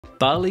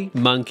Bali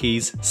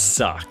monkeys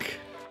suck.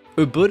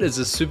 Ubud is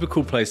a super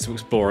cool place to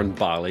explore in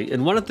Bali,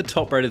 and one of the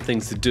top rated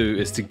things to do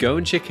is to go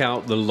and check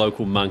out the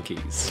local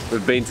monkeys.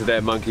 We've been to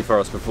that monkey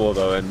forest before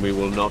though, and we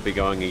will not be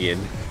going again.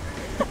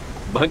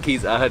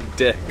 Monkeys are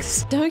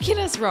dicks. Don't get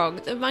us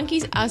wrong, the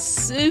monkeys are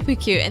super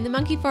cute and the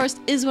monkey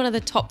forest is one of the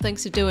top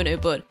things to do in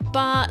Ubud,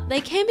 but they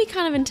can be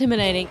kind of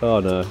intimidating. Oh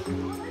no.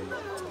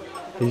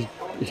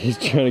 He's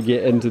trying to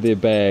get into their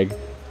bag.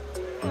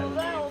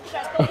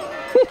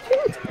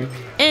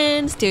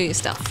 And steal your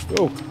stuff.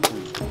 Oh.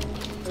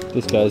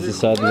 This guy's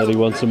decided that he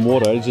wants some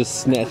water. He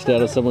just snatched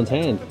out of someone's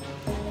hand.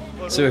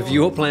 So if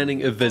you're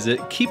planning a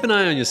visit, keep an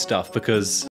eye on your stuff because